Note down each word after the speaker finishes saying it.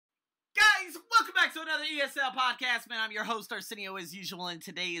back to another ESL podcast, man. I'm your host, Arsenio, as usual, and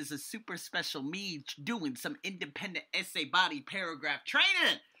today is a super special me doing some independent essay body paragraph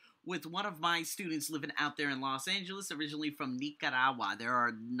training with one of my students living out there in Los Angeles, originally from Nicaragua. There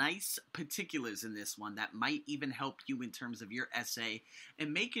are nice particulars in this one that might even help you in terms of your essay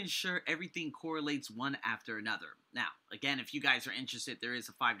and making sure everything correlates one after another. Now, again, if you guys are interested, there is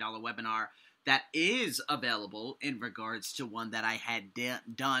a $5 webinar that is available in regards to one that I had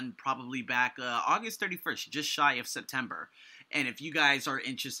done probably back August 31st, just shy of September. And if you guys are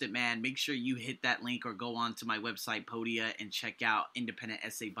interested, man, make sure you hit that link or go on to my website, Podia, and check out Independent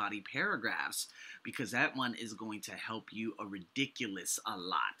Essay Body Paragraphs, because that one is going to help you a ridiculous a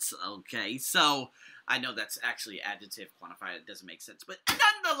lot, okay? So I know that's actually adjective quantified. It doesn't make sense. But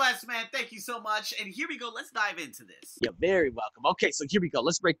nonetheless, man, thank you so much. And here we go. Let's dive into this. You're very welcome. Okay, so here we go.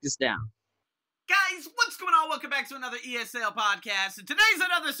 Let's break this down. Guys, what's going on? Welcome back to another ESL podcast. And today's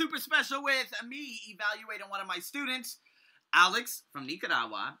another super special with me evaluating one of my students, Alex from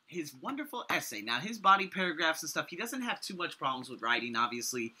Nicaragua, his wonderful essay. Now, his body paragraphs and stuff, he doesn't have too much problems with writing.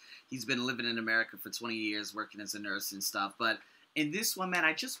 Obviously, he's been living in America for 20 years, working as a nurse and stuff. But in this one, man,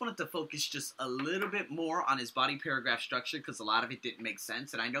 I just wanted to focus just a little bit more on his body paragraph structure because a lot of it didn't make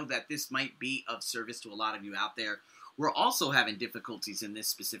sense. And I know that this might be of service to a lot of you out there. We're also having difficulties in this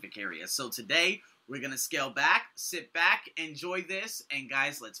specific area. So today, we're going to scale back, sit back, enjoy this, and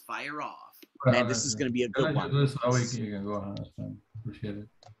guys, let's fire off. Man, this is going to be a good one. You can go on. Appreciate it.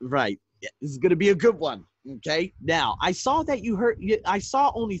 Right. Yeah, this is going to be a good one. Okay. Now, I saw that I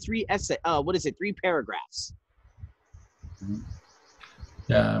saw only three paragraphs. Mm-hmm.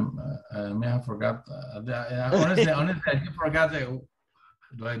 Yeah, I forgot. Honestly, I forgot. Do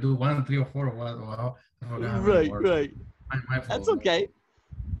I do 1, 3, or 4? Or what? I forgot. Right. My fault. That's okay.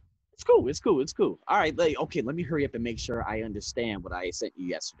 It's cool. All right, let me hurry up and make sure I understand what I sent you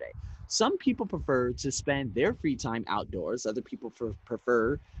yesterday. Some people prefer to spend their free time outdoors. Other people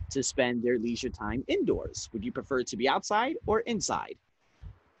prefer to spend their leisure time indoors. Would you prefer to be outside or inside?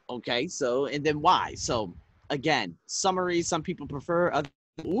 Okay, so, and then why? So, again, summary, some people prefer. I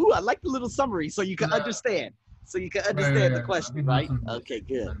like the little summary so you can understand. So you can understand the question, right? Okay,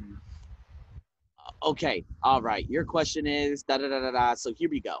 good. Okay, all right. Your question is da-da-da-da-da. So here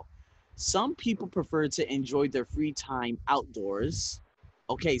we go. Some people prefer to enjoy their free time outdoors.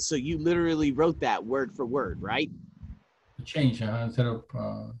 Okay, so you literally wrote that word for word, right? Change instead of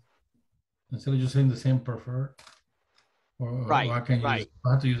just saying the same prefer. Right. I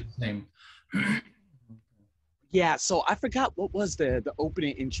have to use the same. Yeah. So I forgot what was the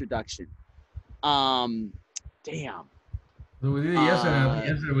opening introduction. Damn. So we did it yesterday.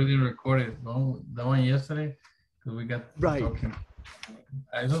 Yesterday we didn't record it. No, the one yesterday because we got talking.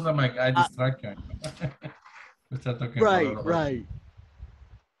 I thought that my guy distracted. We start talking. Right.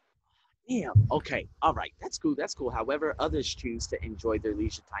 Damn. Okay. All right. That's cool. However, others choose to enjoy their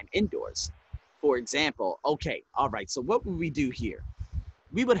leisure time indoors. For example, okay. All right. So what would we do here?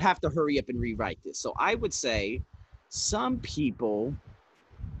 We would have to hurry up and rewrite this. So I would say some people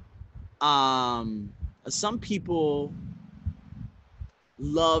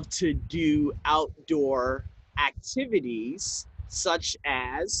love to do outdoor activities such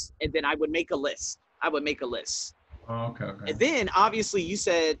as, and then I would make a list. Oh, okay. And then obviously you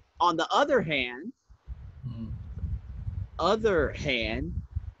said on the other hand,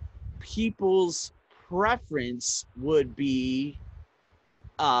 people's preference would be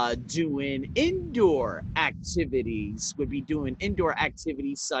doing indoor activities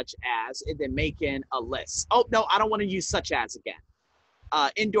such as, and then making a list. Oh, no, I don't want to use such as again.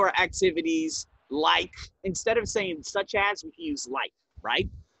 Indoor activities like, instead of saying such as, we can use like, right?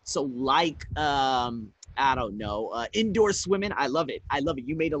 So like, I don't know, indoor swimming. I love it.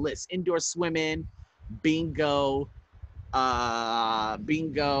 You made a list. Indoor swimming, bingo,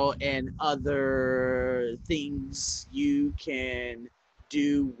 and other things you can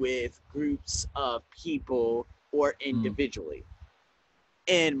do with groups of people or individually.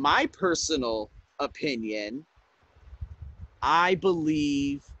 In my personal opinion, I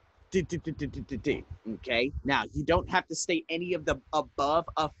believe, okay, now you don't have to state any of the above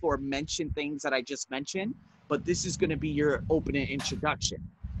aforementioned things that I just mentioned, but this is going to be your opening introduction.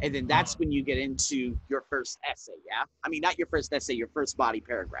 And then that's when you get into your first essay, yeah? I mean, not your first essay, your first body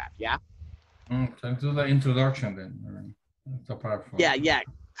paragraph, yeah? So do the introduction then. Apart from. Yeah.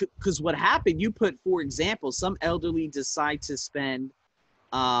 Because what happened, you put, for example, some elderly decide to spend,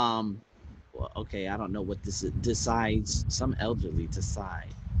 well, okay, I don't know what this is, decides, some elderly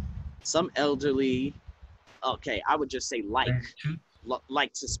decide. Some elderly, okay, I would just say like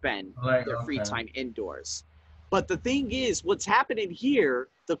to spend their free time indoors. But the thing is, what's happening here,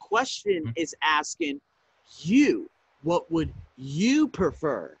 the question is asking you, what would you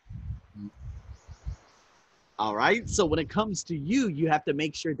prefer? All right. So when it comes to you, you have to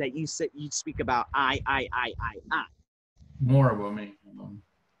make sure that you speak about I. More about me.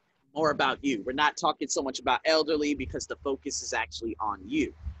 More about you. We're not talking so much about elderly because the focus is actually on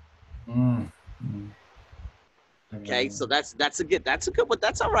you. Okay, so that's a good one.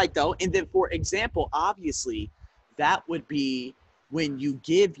 That's all right though. And then for example, obviously, that would be when you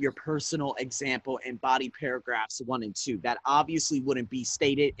give your personal example in body paragraphs 1 and 2. That obviously wouldn't be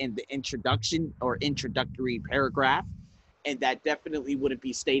stated in the introduction or introductory paragraph, and that definitely wouldn't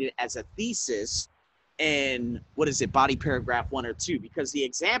be stated as a thesis in body paragraph 1 or 2, because the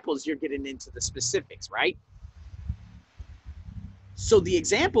examples, you're getting into the specifics, right? So the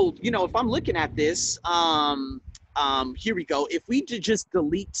example, if I'm looking at this, here we go. If we just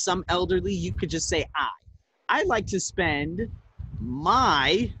delete some elderly, you could just say I like to spend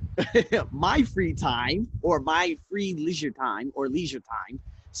my my free time, or my free leisure time, or leisure time.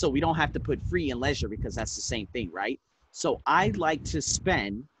 So we don't have to put free and leisure because that's the same thing, right? So I like to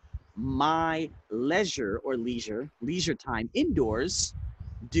spend my leisure or leisure time indoors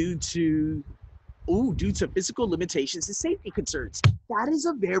due to physical limitations and safety concerns. That is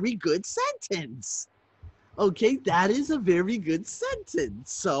a very good sentence. Okay, that is a very good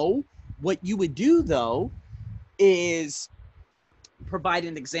sentence. So what you would do though is provide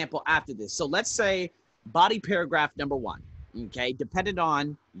an example after this. So let's say body paragraph number 1, okay, dependent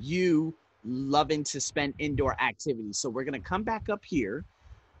on you loving to spend indoor activities. So we're going to come back up here.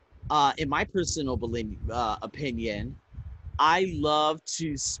 In my personal opinion, I love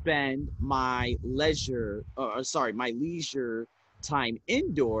to spend my leisure time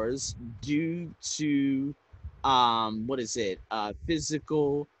indoors due to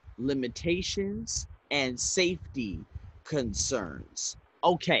physical limitations and safety concerns.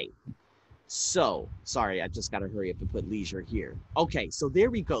 Okay, so sorry, I just got to hurry up and put leisure here. Okay, so there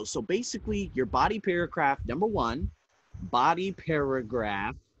we go. So basically, your body paragraph number 1, body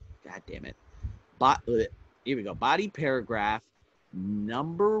paragraph, god damn it, here we go. Body paragraph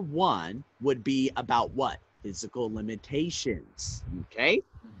number 1 would be about what? Physical limitations. Okay,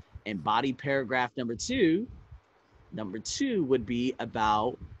 and body paragraph number 2 would be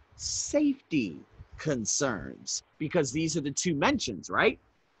about safety concerns, because these are the 2 mentions, right?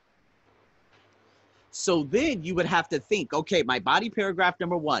 So then you would have to think, okay, my body paragraph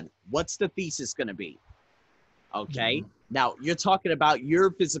number 1, what's the thesis going to be? Okay, now you're talking about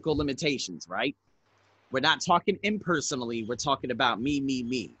your physical limitations, right? We're not talking impersonally. We're talking about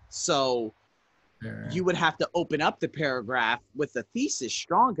me. So you would have to open up the paragraph with a thesis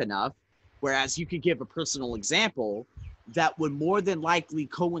strong enough, whereas you could give a personal example that would more than likely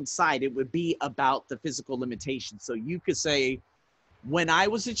coincide. It would be about the physical limitations. So you could say, when I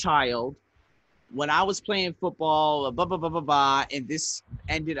was a child, when I was playing football, blah, blah, blah, blah, blah, and this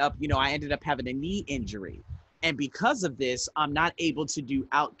ended up, I ended up having a knee injury. And because of this, I'm not able to do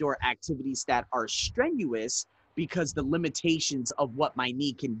outdoor activities that are strenuous because the limitations of what my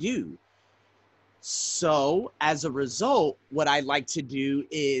knee can do. So as a result, what I like to do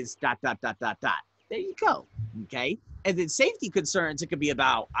is ... There you go. Okay. And then safety concerns, it could be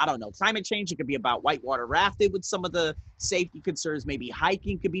about, I don't know, climate change. It could be about whitewater rafting with some of the safety concerns. Maybe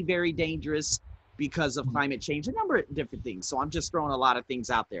hiking could be very dangerous because of climate change, a number of different things. So I'm just throwing a lot of things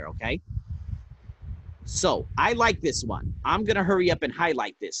out there. Okay. So I like this one. I'm going to hurry up and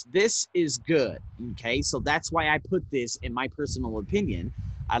highlight this. This is good. Okay. So that's why I put this in my personal opinion.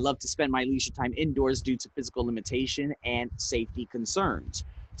 I love to spend my leisure time indoors due to physical limitation and safety concerns.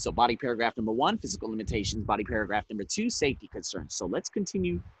 So body paragraph number 1, physical limitations. Body paragraph number 2, safety concerns. So let's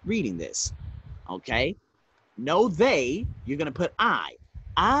continue reading this. Okay. No, you're going to put I.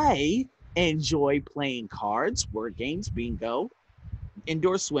 I enjoy playing cards, word games, bingo,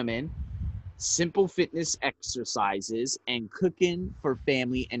 indoor swimming, simple fitness exercises, and cooking for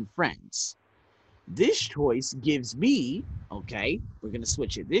family and friends. This choice gives me, okay, we're going to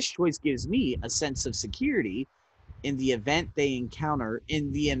switch it. This choice gives me a sense of security in the event I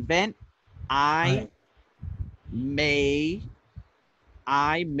may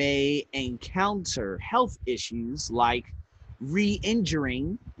encounter health issues like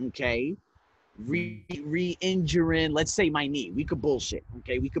re-injuring, okay, re-injuring, let's say my knee. We could bullshit,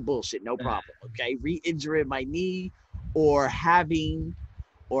 okay? We could bullshit, no problem, okay? Re-injuring my knee, or having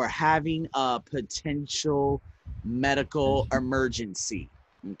a potential medical emergency,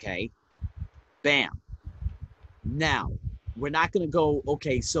 okay? Bam. Now, we're not going to go,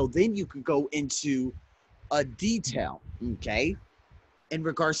 okay, so then you could go into a detail, okay, in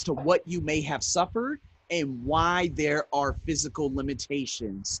regards to what you may have suffered and why there are physical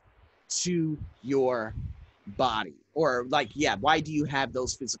limitations to your body. Or like, yeah, why do you have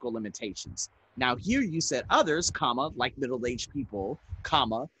those physical limitations? Now here you said others, comma, like middle-aged people,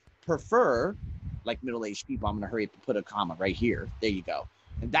 comma, prefer, like middle-aged people. I'm going to hurry up and put a comma right here. There you go.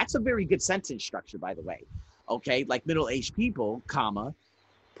 And that's a very good sentence structure, by the way. Okay, like middle-aged people, comma,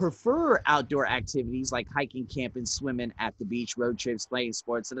 prefer outdoor activities like hiking, camping, swimming at the beach, road trips, playing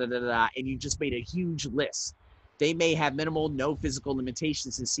sports, and you just made a huge list. They may have minimal, no physical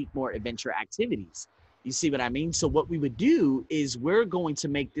limitations and seek more adventure activities. You see what I mean? So what we would do is we're going to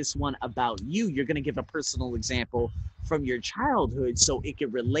make this one about you. You're going to give a personal example from your childhood so it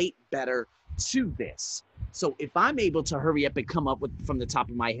can relate better to this. So if I'm able to hurry up and come up with from the top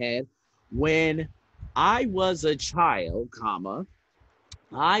of my head, when I was a child, comma,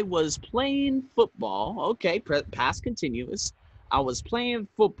 I was playing football. Okay, past continuous. I was playing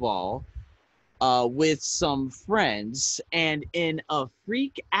football with some friends, and in a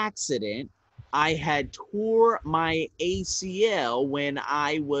freak accident, I had tore my ACL when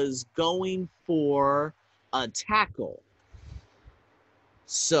I was going for a tackle.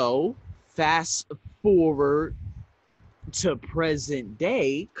 So fast forward to present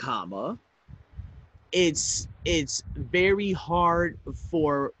day, comma, it's very hard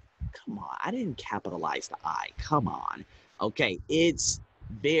for, come on, I didn't capitalize the I, come on. Okay, it's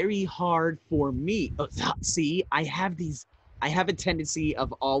very hard for me. See, I have a tendency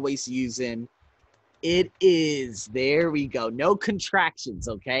of always using, it is, there we go. No contractions,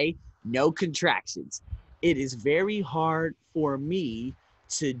 okay? No contractions. It is very hard for me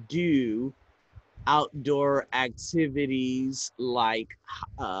to do outdoor activities like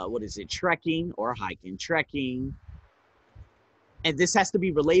trekking or hiking. Trekking, and this has to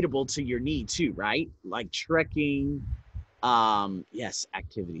be relatable to your need too, right? Like trekking, yes,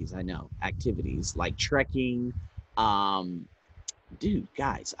 activities, I know, activities like trekking. Dude,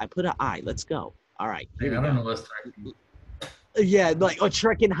 guys, I put an I, let's go. All right, here I we don't go. know what's trekking. Yeah, like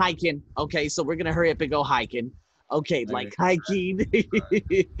trekking, hiking. Okay, so we're gonna hurry up and go hiking. Okay, like hiking.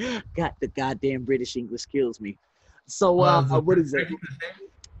 Got the goddamn British English kills me. So what is it?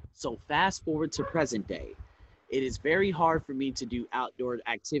 So fast forward to present day. It is very hard for me to do outdoor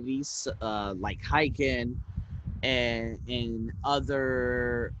activities like hiking and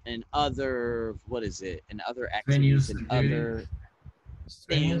other what is it? And other activities and other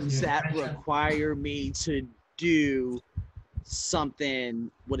things that require me to do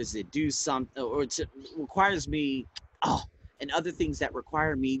something, what is it, do something, or to requires me, and other things that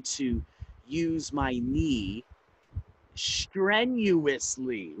require me to use my knee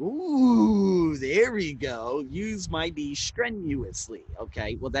strenuously. Ooh, there we go. Use my knee strenuously.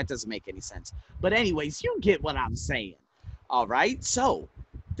 Okay, well, that doesn't make any sense. But anyways, you get what I'm saying. All right, so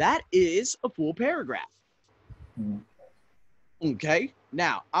that is a full paragraph. Okay,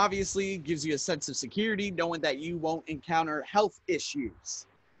 now, obviously, it gives you a sense of security, knowing that you won't encounter health issues.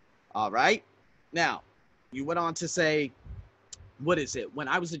 All right, now, you went on to say, what is it? When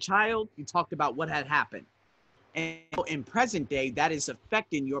I was a child, you talked about what had happened. And in present day, that is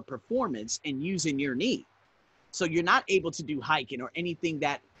affecting your performance and using your knee. So you're not able to do hiking or anything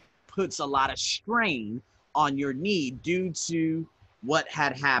that puts a lot of strain on your knee due to what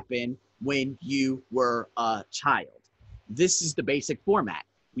had happened when you were a child. This is the basic format.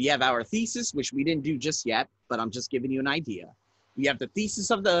 We have our thesis, which we didn't do just yet, but I'm just giving you an idea. We have the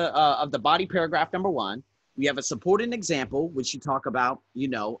thesis of the body, paragraph number 1. We have a supporting example, which you talk about,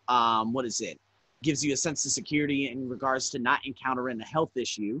 what is it? Gives you a sense of security in regards to not encountering a health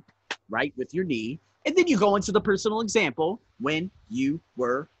issue, right, with your knee. And then you go into the personal example when you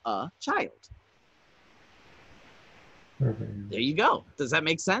were a child. Perfect. There you go. Does that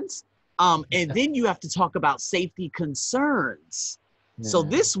make sense? And then you have to talk about safety concerns. Yeah. So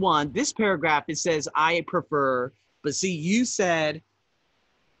this paragraph, it says, I prefer, but see, you said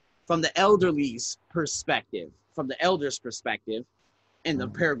from the elder's perspective, in the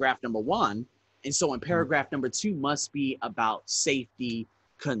paragraph number 1. And so in paragraph number 2 must be about safety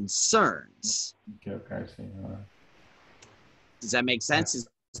concerns. Okay. Does that make sense? Is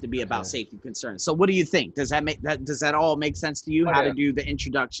to be about safety concerns. So what do you think? Does that all make sense to you? How to do the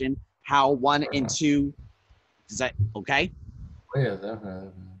introduction, how 1 and 2, is that okay? Oh, yeah, definitely.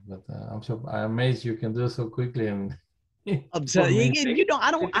 But I'm amazed you can do it so quickly. And I'm telling you,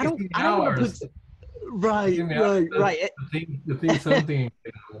 I don't want to put right. To think something.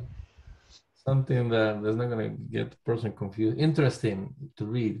 Something that's not going to get the person confused. Interesting to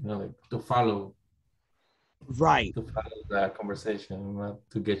read, like to follow. Right. To follow that conversation, not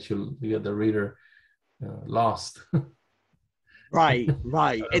to get the reader lost. Right.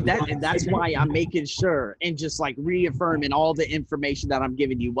 And that's why I'm making sure and just like reaffirming all the information that I'm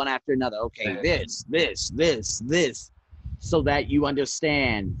giving you one after another. Okay, this, so that you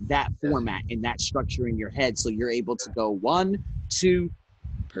understand that format and that structure in your head. So you're able to go 1, 2,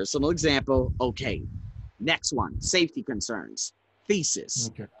 personal example. Okay, next one, safety concerns,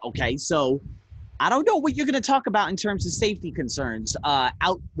 thesis. Okay, so I don't know what you're going to talk about in terms of safety concerns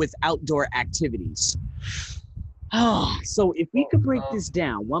outdoor activities. Oh, so if we could break this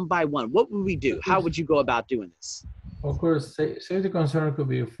down one by one, what would we do? How would you go about doing this? Of course, safety concern could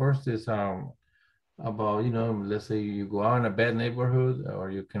be first is about, let's say you go out in a bad neighborhood,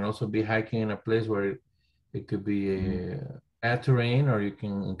 or you can also be hiking in a place where it could be a bad terrain, or you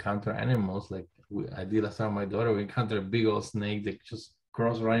can encounter animals. Like I did last time with my daughter, we encountered a big old snake that just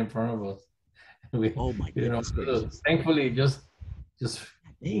crossed right in front of us. Oh my goodness gracious. Thankfully, just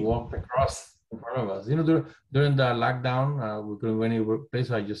walked across in front of us. During the lockdown, we couldn't go any place,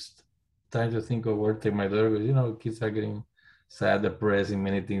 so I just tried to think of where to take my daughter, because kids are getting sad, depressed, and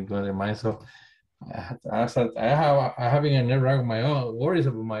many things going in their mind. So I having a network of my own, worries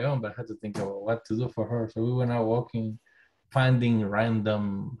about my own, but I had to think about what to do for her. So we went out walking, finding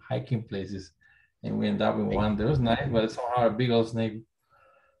random hiking places, and we ended up in one that was nice, but somehow a big old snake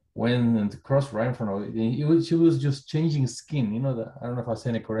went and crossed right in front of it. She was just changing skin. I don't know if I'm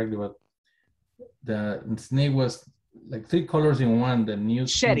saying it correctly, but the snake was like 3 colors in one. The new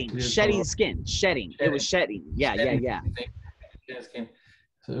shedding skin. It was shedding. Yeah. Skin.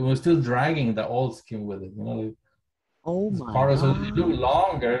 So it was still dragging the old skin with it. Oh my God. So it looked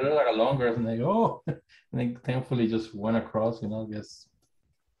longer. It looked like a longer snake. Oh, and then thankfully just went across. I guess.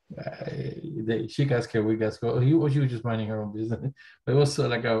 She got scared, we got scared. She was just minding her own business, but it was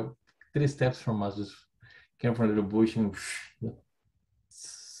like 3 steps from us, just came from a little bush and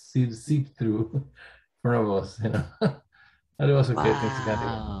seep through in front of us. And it was okay.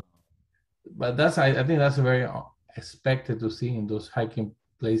 Wow. But I think that's very expected to see in those hiking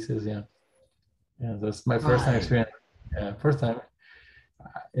places. Yeah, that's my first time experience. Yeah, first time.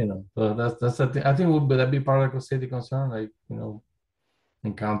 So that's the thing. I think would that be part of the safety concern, like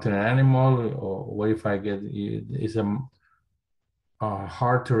encounter an animal, or what if I get it's a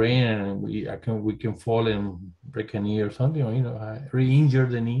hard terrain and we can fall and break a knee or something, or re-injure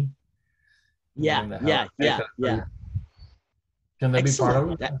the knee. Yeah. Can that be part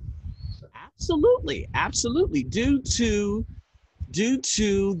of it? Absolutely. Due to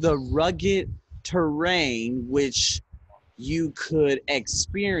the rugged terrain which you could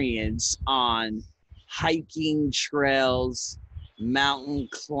experience on hiking trails, mountain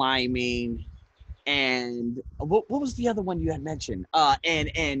climbing, and what was the other one you had mentioned?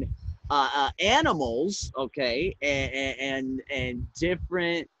 And animals, okay, and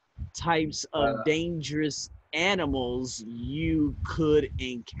different types of dangerous animals you could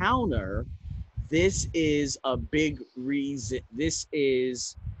encounter. This is a big reason. This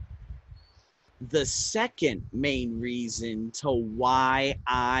is the second main reason to why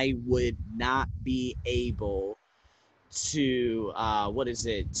I would not be able to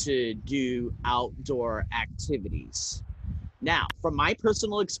to do outdoor activities. Now, from my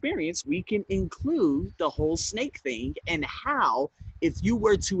personal experience, we can include the whole snake thing and how if you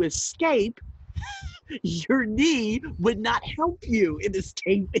were to escape, your knee would not help you in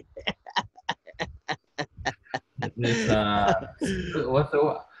escaping.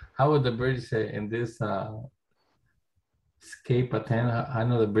 How would the British say in this escape attempt? I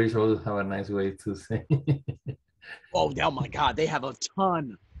know the British always have a nice way to say. Oh my God, they have a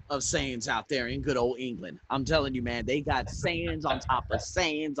ton of sayings out there in good old England. I'm telling you, man, they got sayings on top of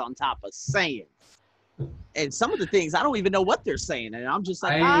sayings on top of sayings. And some of the things, I don't even know what they're saying. And I'm just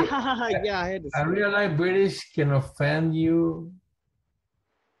like, I had to say. I realize British can offend you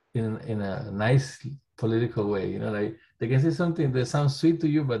in a nice political way. Like they can say something that sounds sweet to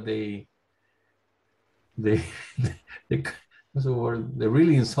you, but they what's the word? They're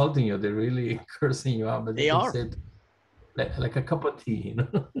really insulting you. They're really cursing you out. But they are. Like a cup of tea,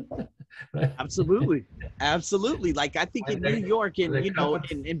 Right? Absolutely. Like I think in New York and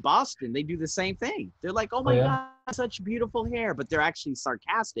in Boston, they do the same thing. They're like, "Oh my God, such beautiful hair," but they're actually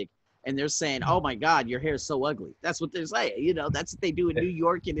sarcastic and they're saying, "Oh my God, your hair is so ugly." That's what they're saying. That's what they do in New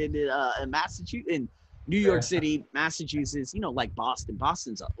York and in Massachusetts, in New York City, Massachusetts. Like Boston.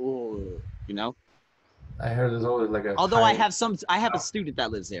 Boston's I heard there's always like a. Although I have a student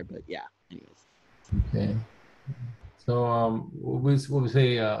that lives there, but yeah. Anyways. Okay. So what we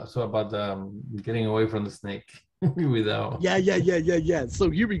say so about getting away from the snake without. Yeah.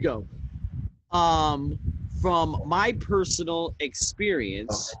 So here we go. From my personal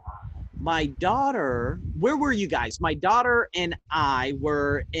experience, My daughter, where were you guys? My daughter and I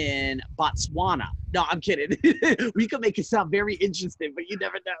were in Botswana. No, I'm kidding. We could make it sound very interesting, but you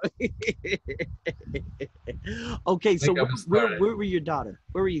never know. Okay, so where were your daughter?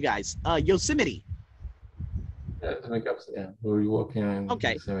 Where were you guys? Yosemite. Yeah, we were walking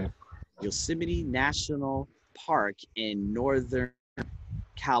in Yosemite National Park in Northern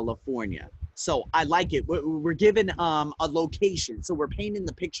California. So I like it. We're given a location. So we're painting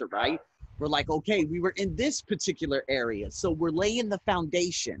the picture, right? We're like, okay, we were in this particular area. So we're laying the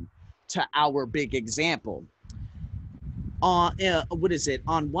foundation to our big example. What is it?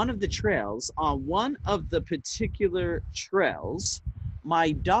 On one of the particular trails,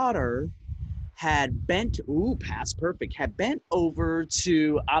 my daughter had bent over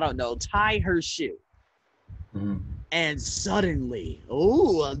to, I don't know, tie her shoe. Mm-hmm. And suddenly,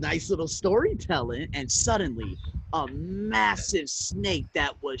 a nice little storytelling, and suddenly a massive snake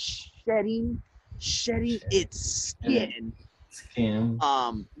that was shedding its skin.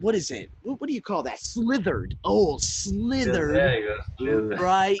 What is it? What do you call that? Slithered. Slithered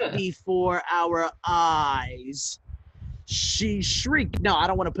right before our eyes. She shrieked. No, I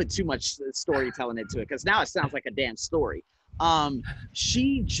don't want to put too much storytelling into it because now it sounds like a damn story.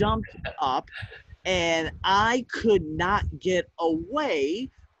 She jumped up and I could not get away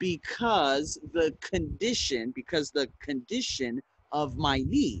because the condition of my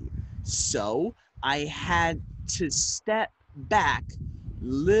knee. So I had to step back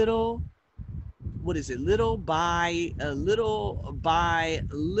little by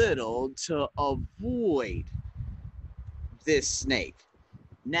little to avoid this snake.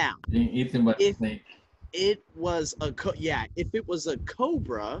 Now, eaten by a snake. It was if it was a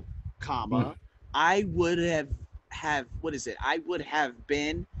cobra, I would have I would have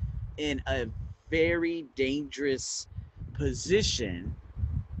been in a very dangerous position.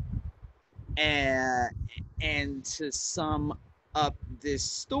 And to sum up this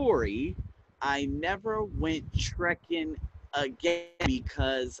story, I never went trekking again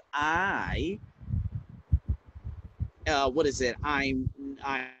because I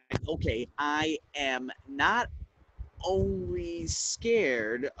am not only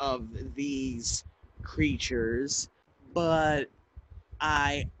scared of these creatures, but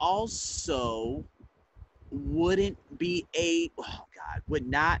I also would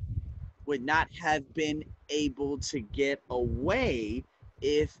not have been able to get away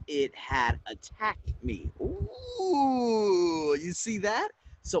if it had attacked me. Ooh, you see that?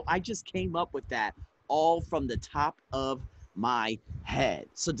 So I just came up with that all from the top of my head.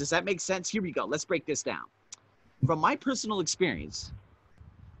 So does that make sense? Here we go. Let's break this down. From my personal experience,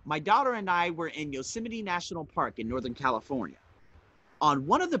 my daughter and I were in Yosemite National Park in Northern California. On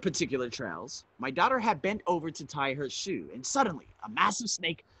one of the particular trails, my daughter had bent over to tie her shoe, and suddenly a massive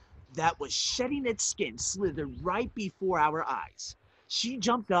snake that was shedding its skin slithered right before our eyes. She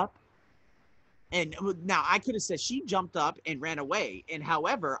jumped up, and now I could have said she jumped up and ran away, and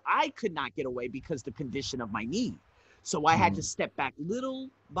however, I could not get away because the condition of my knee. So I had to step back little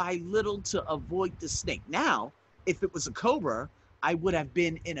by little to avoid the snake. Now, if it was a cobra, I would have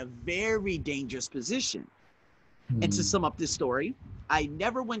been in a very dangerous position. And to sum up this story, I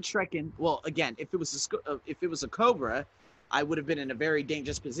never went trekking. Well, again, if it was a cobra, I would have been in a very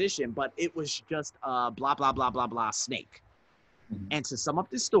dangerous position, but it was just a blah, blah, blah, blah, blah snake. And to sum up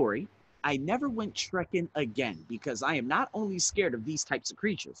this story, I never went trekking again because I am not only scared of these types of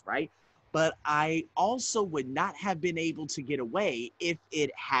creatures, right? But I also would not have been able to get away if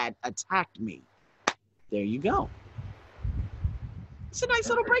it had attacked me. There you go. It's a nice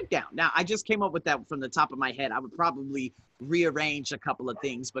little breakdown. Now, I just came up with that from the top of my head. I would probably rearrange a couple of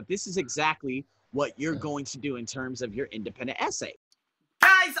things, but this is exactly what you're going to do in terms of your independent essay.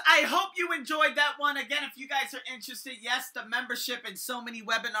 Guys, I hope you enjoyed that one. Again, if you guys are interested, yes, the membership and so many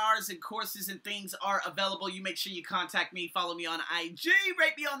webinars and courses and things are available. You make sure you contact me, follow me on IG,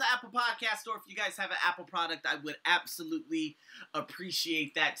 rate me on the Apple Podcast, or if you guys have an Apple product, I would absolutely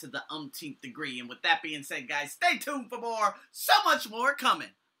appreciate that to the umpteenth degree. And with that being said, guys, stay tuned for more. So much more coming.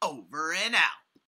 Over and out.